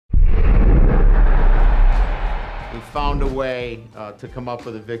found a way to come up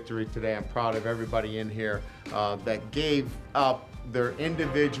with a victory today. I'm proud of everybody in here that gave up their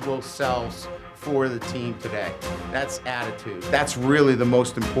individual selves for the team today. That's attitude. That's really the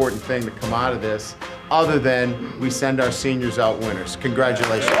most important thing to come out of this, other than we send our seniors out winners.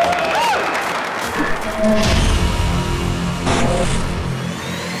 Congratulations.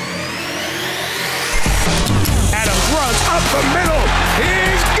 Adams runs up the middle.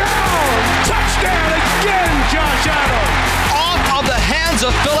 He's gone! Touchdown again, Josh Adams! Off of the hands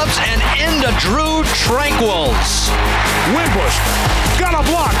of Phillips and into Drew Tranquils. Wimbush got a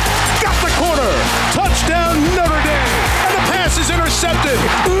block, got the corner. Touchdown Notre Dame. And the pass is intercepted.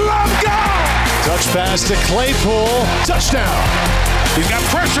 Love go! Touch pass to Claypool. Touchdown. He's got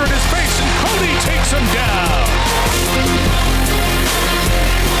pressure in his face and Cody takes him down.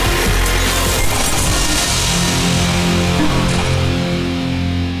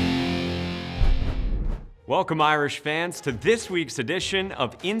 Welcome, Irish fans, to this week's edition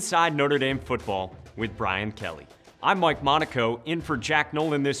of Inside Notre Dame Football with Brian Kelly. I'm Mike Monaco, in for Jack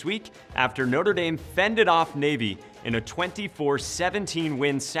Nolan this week after Notre Dame fended off Navy in a 24-17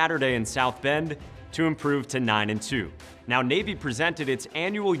 win Saturday in South Bend to improve to 9-2. Now, Navy presented its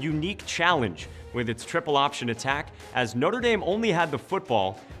annual unique challenge with its triple option attack, as Notre Dame only had the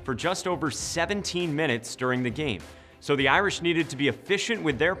football for just over 17 minutes during the game. So the Irish needed to be efficient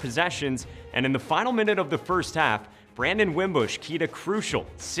with their possessions, and in the final minute of the first half, Brandon Wimbush keyed a crucial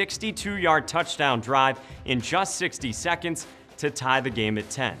 62-yard touchdown drive in just 60 seconds to tie the game at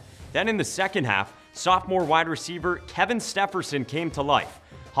 10. Then in the second half, sophomore wide receiver Kevin Stefferson came to life,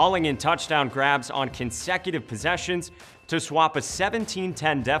 hauling in touchdown grabs on consecutive possessions to swap a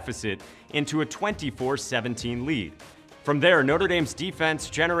 17-10 deficit into a 24-17 lead. From there, Notre Dame's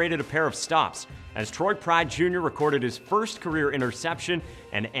defense generated a pair of stops as Troy Pride Jr. recorded his first career interception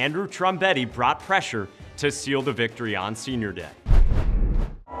and Andrew Trumbetti brought pressure to seal the victory on Senior Day.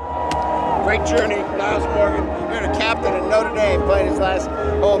 Great journey, Niles Morgan. You're the captain of Notre Dame playing his last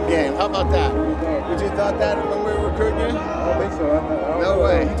home game. How about that? Would you thought that when we were recruiting you? I don't think so. No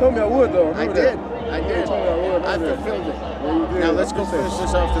way. You told me I would, though. I did. I did. You told me I would. I fulfilled it. Yeah, you did. Now let's go finish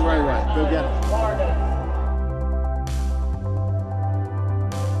this off the right way. Go get it.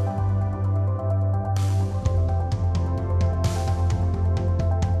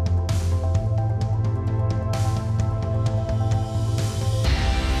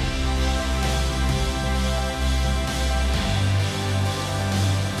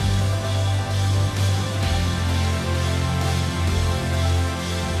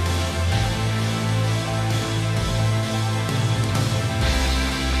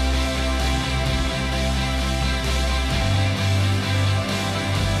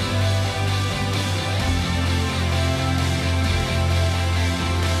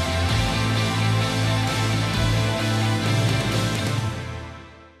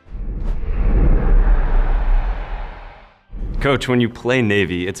 Coach, when you play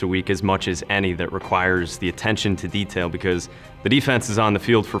Navy, it's a week as much as any that requires the attention to detail because the defense is on the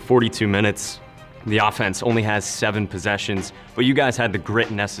field for 42 minutes. The offense only has 7 possessions, but you guys had the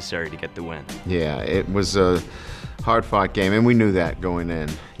grit necessary to get the win. Yeah, it was a hard-fought game, and we knew that going in.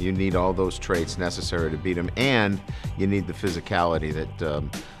 You need all those traits necessary to beat them, and you need the physicality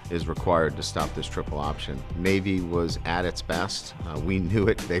that is required to stop this triple option. Navy was at its best. We knew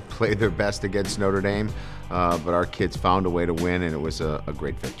it. They played their best against Notre Dame, but our kids found a way to win, and it was a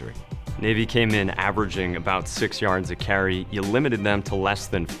great victory. Navy came in averaging about 6 yards a carry. You limited them to less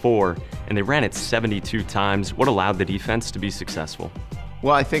than 4, and they ran it 72 times. What allowed the defense to be successful?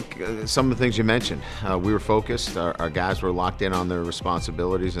 Well, I think some of the things you mentioned. We were focused. Our guys were locked in on their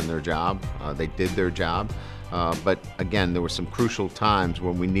responsibilities and their job. They did their job. But again, there were some crucial times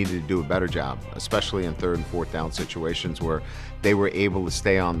when we needed to do a better job, especially in 3rd and 4th down situations where they were able to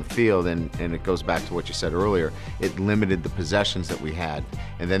stay on the field, and it goes back to what you said earlier. It limited the possessions that we had,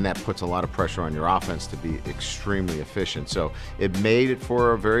 and then that puts a lot of pressure on your offense to be extremely efficient. So it made it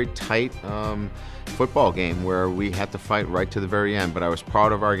for a very tight football game where we had to fight right to the very end, but I was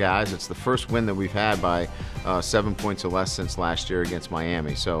proud of our guys. It's the first win that we've had by 7 points or less since last year against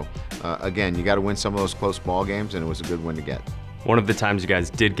Miami. So again, you got to win some of those close ball games, and it was a good win to get. One of the times you guys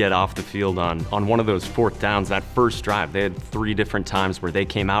did get off the field on one of those 4th downs, that first drive, they had 3 different times where they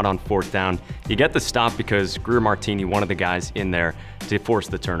came out on 4th down. You get the stop because Greer Martini, one of the guys in there, to force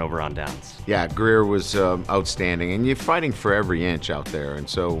the turnover on downs. Yeah, Greer was outstanding, and you're fighting for every inch out there. And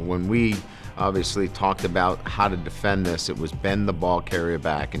so when we obviously talked about how to defend this, it was bend the ball carrier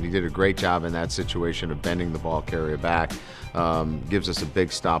back, and he did a great job in that situation of bending the ball carrier back. Gives us a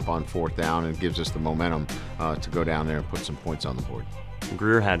big stop on 4th down and gives us the momentum to go down there and put some points on the board.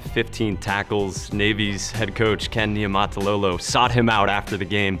 Greer had 15 tackles. Navy's head coach Ken Niumatalolo sought him out after the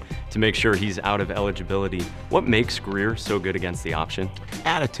game to make sure he's out of eligibility. What makes Greer so good against the option?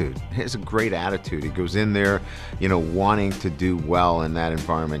 Attitude. He has a great attitude. He goes in there, wanting to do well in that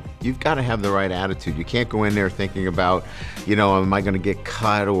environment. You've got to have the right attitude. You can't go in there thinking about, am I going to get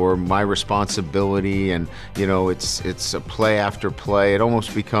cut or my responsibility? And, it's a play after play. It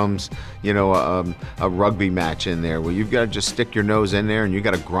almost becomes, a rugby match in there where you've got to just stick your nose in there and you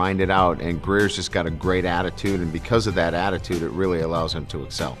got to grind it out. And Greer's just got a great attitude. And because of that attitude, it really allows him to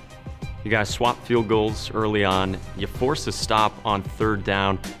excel. You guys swapped field goals early on. You force a stop on 3rd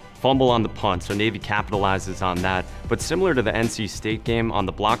down, fumble on the punt, so Navy capitalizes on that. But similar to the NC State game, on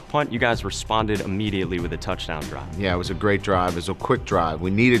the block punt, you guys responded immediately with a touchdown drive. Yeah, it was a great drive. It was a quick drive.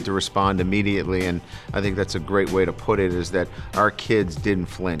 We needed to respond immediately, and I think that's a great way to put it, is that our kids didn't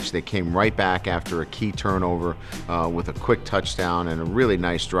flinch. They came right back after a key turnover with a quick touchdown and a really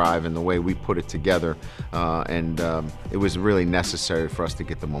nice drive in the way we put it together, and it was really necessary for us to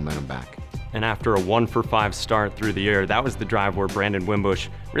get the momentum back. And after a 1-for-5 start through the air, that was the drive where Brandon Wimbush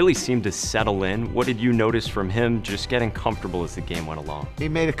really seemed to settle in. What did you notice from him just getting comfortable as the game went along? He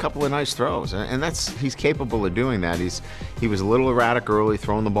made a couple of nice throws, and he's capable of doing that. He was a little erratic early,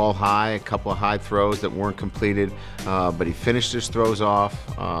 throwing the ball high, a couple of high throws that weren't completed, but he finished his throws off.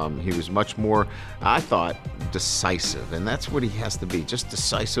 He was much more, I thought, decisive, and that's what he has to be, just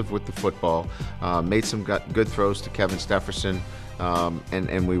decisive with the football. Made some good throws to Kevin Stefferson.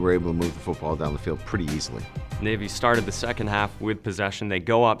 And we were able to move the football down the field pretty easily. Navy started the second half with possession. They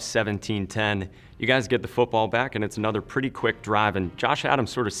go up 17-10. You guys get the football back, and it's another pretty quick drive. And Josh Adams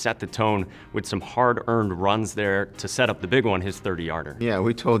sort of set the tone with some hard-earned runs there to set up the big one, his 30-yarder. Yeah,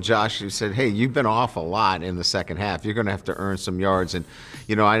 we told Josh, we said, hey, you've been off a lot in the second half. You're going to have to earn some yards. And,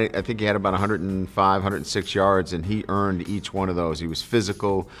 I think he had about 105, 106 yards, and he earned each one of those. He was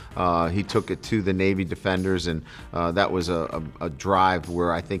physical. He took it to the Navy defenders, and that was a drive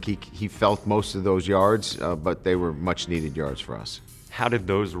where I think he felt most of those yards, but they were much-needed yards for us. How did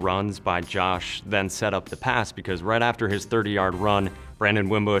those runs by Josh then set up the pass? Because right after his 30-yard run, Brandon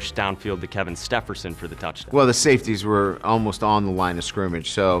Wimbush downfield to Kevin Stefferson for the touchdown. Well, the safeties were almost on the line of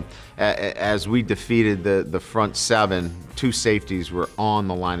scrimmage. So as we defeated the front 7, 2 safeties were on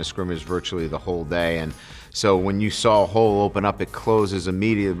the line of scrimmage virtually the whole day. And so when you saw a hole open up, it closes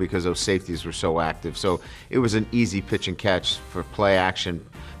immediately because those safeties were so active. So it was an easy pitch and catch for play action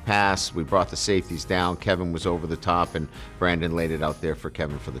pass. We brought the safeties down. Kevin was over the top, and Brandon laid it out there for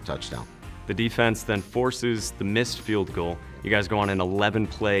Kevin for the touchdown. The defense then forces the missed field goal. You guys go on an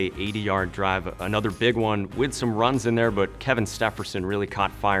 11-play, 80-yard drive, another big one with some runs in there, but Kevin Stefferson really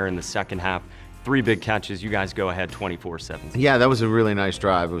caught fire in the second half. 3 big catches. You guys go ahead 24-17. Yeah, that was a really nice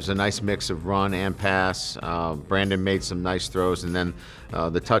drive. It was a nice mix of run and pass. Brandon made some nice throws, and then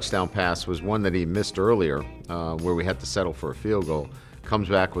the touchdown pass was one that he missed earlier where we had to settle for a field goal. Comes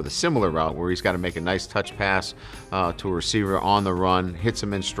back with a similar route where he's got to make a nice touch pass to a receiver on the run, hits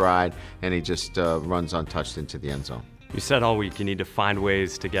him in stride, and he just runs untouched into the end zone. You said all week you need to find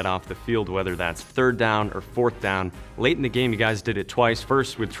ways to get off the field, whether that's 3rd down or 4th down. Late in the game, you guys did it twice.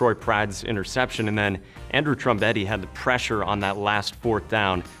 First with Troy Pride's interception, and then Andrew Trumbetti had the pressure on that last 4th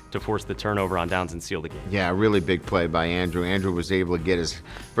down to force the turnover on downs and seal the game. Yeah, a really big play by Andrew. Andrew was able to get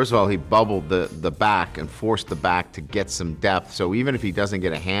first of all, he bubbled the back and forced the back to get some depth. So even if he doesn't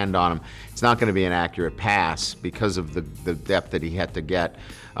get a hand on him, it's not going to be an accurate pass because of the depth that he had to get.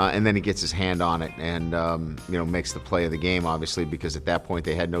 And then he gets his hand on it and makes the play of the game, obviously, because at that point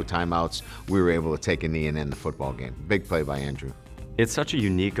they had no timeouts. We were able to take a knee and end the football game. Big play by Andrew. It's such a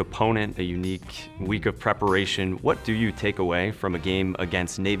unique opponent, a unique week of preparation. What do you take away from a game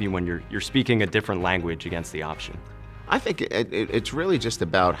against Navy when you're speaking a different language against the option? I think it's really just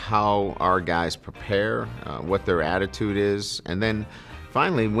about how our guys prepare, what their attitude is, and then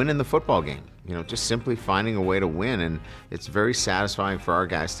finally winning the football game. Just simply finding a way to win, and it's very satisfying for our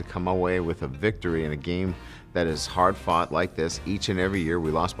guys to come away with a victory in a game that is hard fought like this each and every year.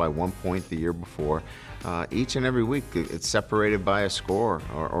 We lost by 1 point the year before. Each and every week it's separated by a score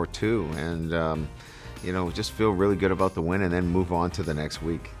or 2, and just feel really good about the win and then move on to the next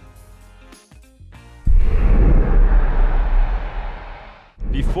week.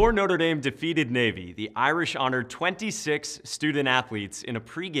 Before Notre Dame defeated Navy, the Irish honored 26 student athletes in a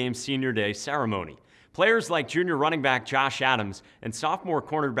pregame senior day ceremony. Players like junior running back Josh Adams and sophomore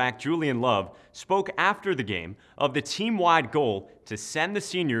cornerback Julian Love spoke after the game of the team-wide goal to send the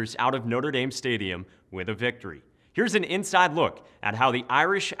seniors out of Notre Dame Stadium with a victory. Here's an inside look at how the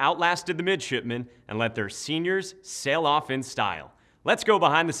Irish outlasted the midshipmen and let their seniors sail off in style. Let's go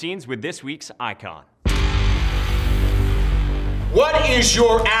behind the scenes with this week's Icon. What is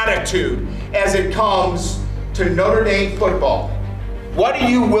your attitude as it comes to Notre Dame football? What are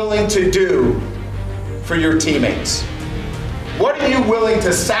you willing to do for your teammates? What are you willing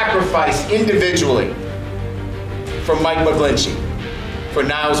to sacrifice individually for Mike McGlinchey, for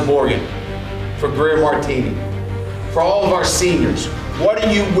Niles Morgan, for Greer Martini, for all of our seniors? What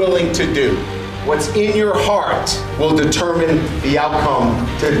are you willing to do? What's in your heart will determine the outcome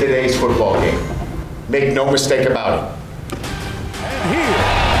to today's football game. Make no mistake about it. And here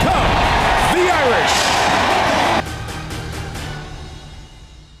come the Irish.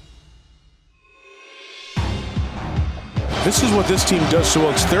 This is what this team does so well.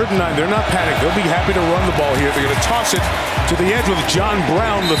 It's 3rd and 9. They're not panicked. They'll be happy to run the ball here. They're going to toss it to the edge with John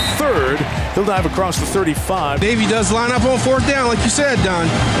Brown, the 3rd. He'll dive across the 35. Navy does line up on 4th down, like you said, Don.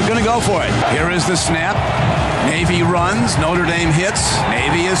 They're going to go for it. Here is the snap. Navy runs. Notre Dame hits.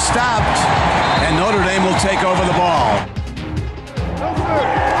 Navy is stopped. And Notre Dame will take over the ball.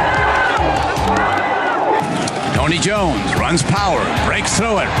 Tony Jones runs power, breaks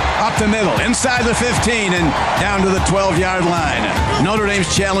through it, up the middle, inside the 15, and down to the 12-yard line. Notre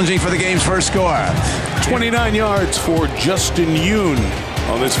Dame's challenging for the game's first score. 29 yards for Justin Yoon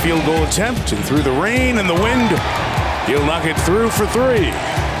on this field goal attempt, and through the rain and the wind, he'll knock it through for 3.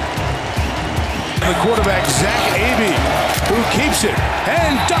 The quarterback, Zach Abey, who keeps it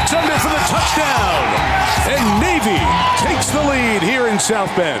and ducks under for the touchdown. And Navy takes the lead here in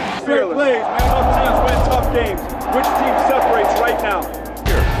South Bend. Great plays, man. Tough teams win tough games. Which team separates right now?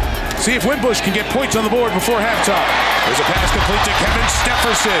 See if Wimbush can get points on the board before halftime. There's a pass complete to Kevin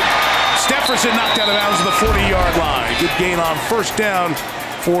Stefferson. Stefferson knocked out of bounds at the 40-yard line. Good gain on 1st down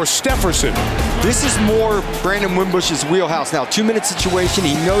for Stefferson. This is more Brandon Wimbush's wheelhouse now. 2-minute situation.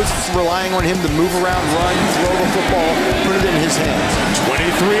 He knows it's relying on him to move around, run, throw the football, put it in his hands.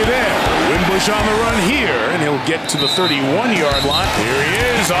 23 there. Wimbush on the run here, and he'll get to the 31-yard line. Here he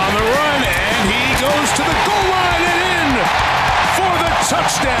is on the run, and he goes to the goal line and in for the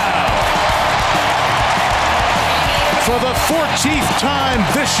touchdown. For the 14th time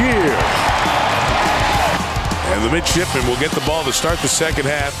this year. And the midshipmen will get the ball to start the second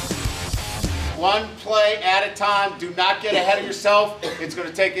half. One play at a time. Do not get ahead of yourself. It's going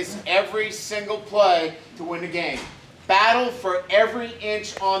to take us every single play to win the game. Battle for every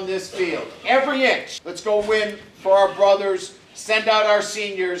inch on this field. Every inch. Let's go win for our brothers. Send out our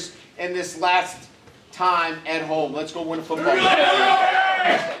seniors in this last time at home. Let's go win a football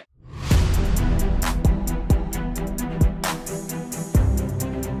game.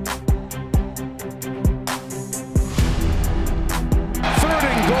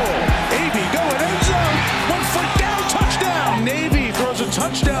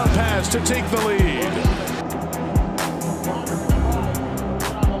 Touchdown pass to take the lead.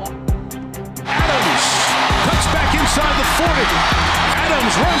 Adams cuts back inside the 40.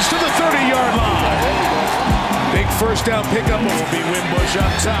 Adams runs to the 30-yard line. Big 1st down pickup will be Wimbush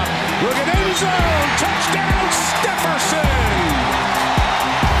up top. Look at end zone. Touchdown, Stefferson.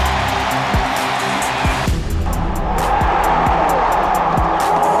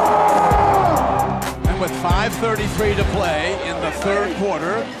 With 5:33 to play in the 3rd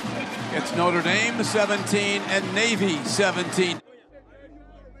quarter, it's Notre Dame 17 and Navy 17.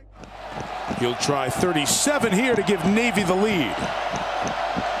 He'll try 37 here to give Navy the lead.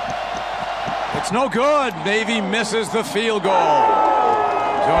 It's no good. Navy misses the field goal.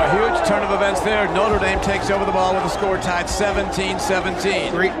 So a huge turn of events there. Notre Dame takes over the ball with a score tied 17-17.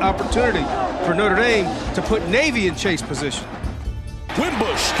 Great opportunity for Notre Dame to put Navy in chase position.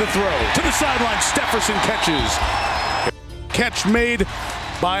 Wimbush to throw to the sideline. Stefferson catches. Catch made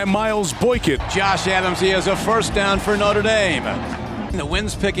by Miles Boykin. Josh Adams, he has a 1st down for Notre Dame. The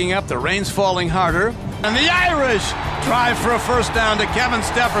wind's picking up, the rain's falling harder. And the Irish drive for a 1st down to Kevin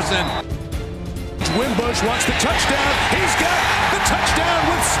Stefferson. Wimbush wants the touchdown. He's got the touchdown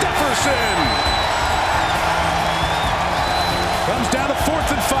with Stefferson. Comes down to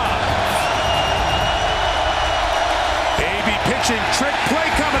 4th and 5. Pitching, trick play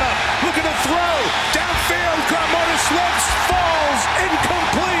coming up. Looking to throw. Downfield, Carmona slips, falls,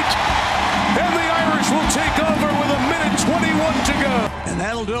 incomplete. And the Irish will take over with 1:21 to go. And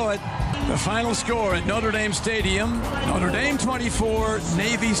that'll do it. The final score at Notre Dame Stadium. Notre Dame 24,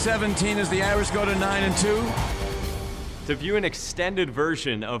 Navy 17 as the Irish go to 9-2. To view an extended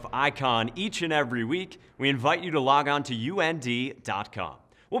version of Icon each and every week, we invite you to log on to UND.com.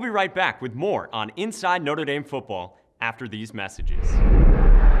 We'll be right back with more on Inside Notre Dame Football after these messages.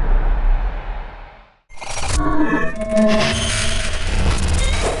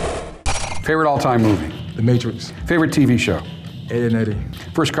 Favorite all-time movie? The Matrix. Favorite TV show? 80.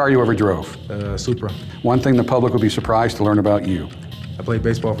 First car you ever drove? Supra. One thing the public would be surprised to learn about you. I played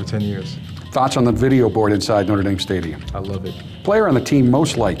baseball for 10 years. Thoughts on the video board inside Notre Dame Stadium? I love it. Player on the team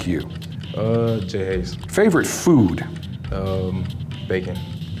most like you? Jay Hayes. Favorite food? Bacon.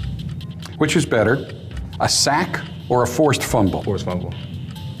 Which is better, a sack or a forced fumble? Forced fumble.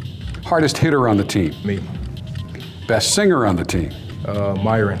 Hardest hitter on the team? Me. Best singer on the team?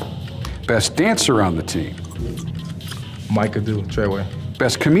 Myron. Best dancer on the team? Mike Adu, Treyway.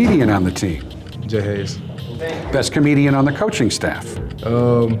 Best comedian on the team? Jay Hayes. Best comedian on the coaching staff?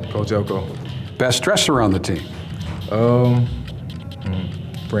 Coach Elko. Best dresser on the team?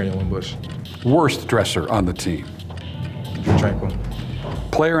 Brandon Wimbush. Worst dresser on the team? Tranquil.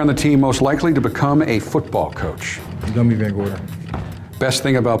 Player on the team most likely to become a football coach? Gummy Van Gordon. Best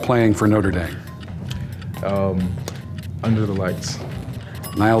thing about playing for Notre Dame? Under the lights.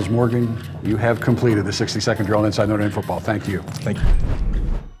 Niles Morgan, you have completed the 60-second drill on Inside Notre Dame Football. Thank you. Thank you.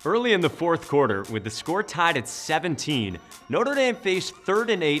 Early in the fourth quarter, with the score tied at 17, Notre Dame faced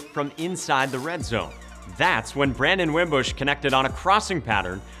 3rd and 8 from inside the red zone. That's when Brandon Wimbush connected on a crossing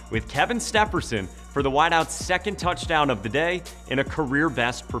pattern with Kevin Stepherson for the wideout's second touchdown of the day in a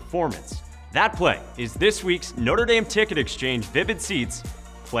career-best performance. That play is this week's Notre Dame Ticket Exchange Vivid Seats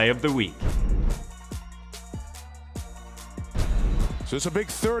Play of the Week. So it's a big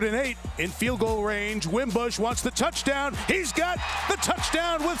 3rd and 8 in field goal range. Wimbush wants the touchdown. He's got the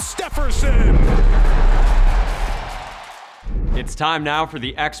touchdown with Stepherson. It's time now for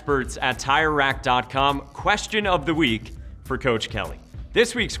the experts at TireRack.com question of the week for Coach Kelly.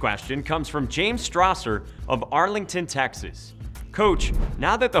 This week's question comes from James Strasser of Arlington, Texas. Coach,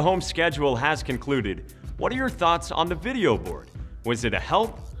 now that the home schedule has concluded, what are your thoughts on the video board? Was it a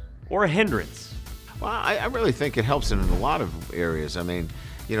help or a hindrance? Well, I really think it helps in a lot of areas. I mean,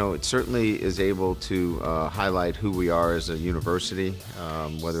 you know, it certainly is able to highlight who we are as a university,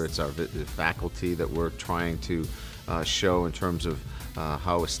 whether it's our faculty that we're trying to show in terms of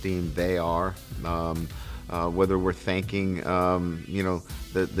how esteemed they are, whether we're thanking, you know,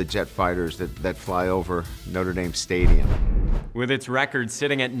 the jet fighters that fly over Notre Dame Stadium. With its record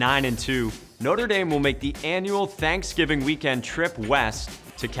sitting at 9-2, Notre Dame will make the annual Thanksgiving weekend trip west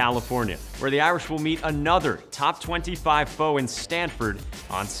to California, where the Irish will meet another top 25 foe in Stanford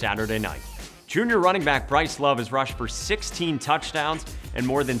on Saturday night. Junior running back Bryce Love has rushed for 16 touchdowns and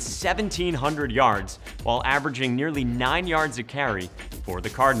more than 1,700 yards, while averaging nearly 9 yards a carry for the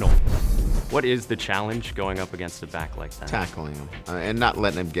Cardinals. What is the challenge going up against a back like that? Tackling him and not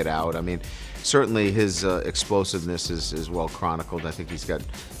letting him get out. I mean, certainly his explosiveness is well chronicled. I think he's got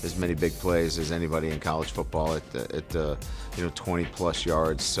as many big plays as anybody in college football at you know, 20+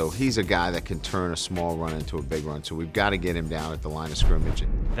 yards. So he's a guy that can turn a small run into a big run. So we've got to get him down at the line of scrimmage.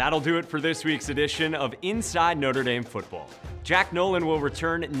 That'll do it for this week's edition of Inside Notre Dame Football. Jack Nolan will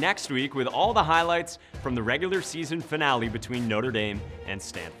return next week with all the highlights from the regular season finale between Notre Dame and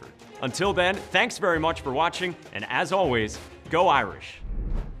Stanford. Until then, thanks very much for watching, and as always, go Irish.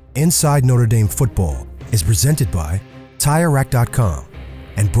 Inside Notre Dame Football is presented by TireRack.com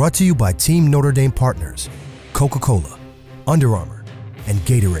and brought to you by Team Notre Dame partners, Coca-Cola, Under Armour, and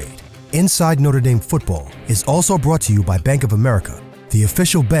Gatorade. Inside Notre Dame Football is also brought to you by Bank of America, the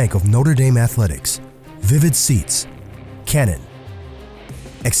official bank of Notre Dame Athletics, Vivid Seats, Canon,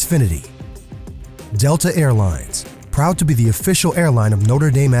 Xfinity, Delta Airlines, proud to be the official airline of Notre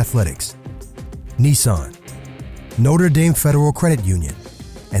Dame Athletics, Nissan, Notre Dame Federal Credit Union,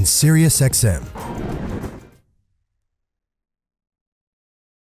 and SiriusXM.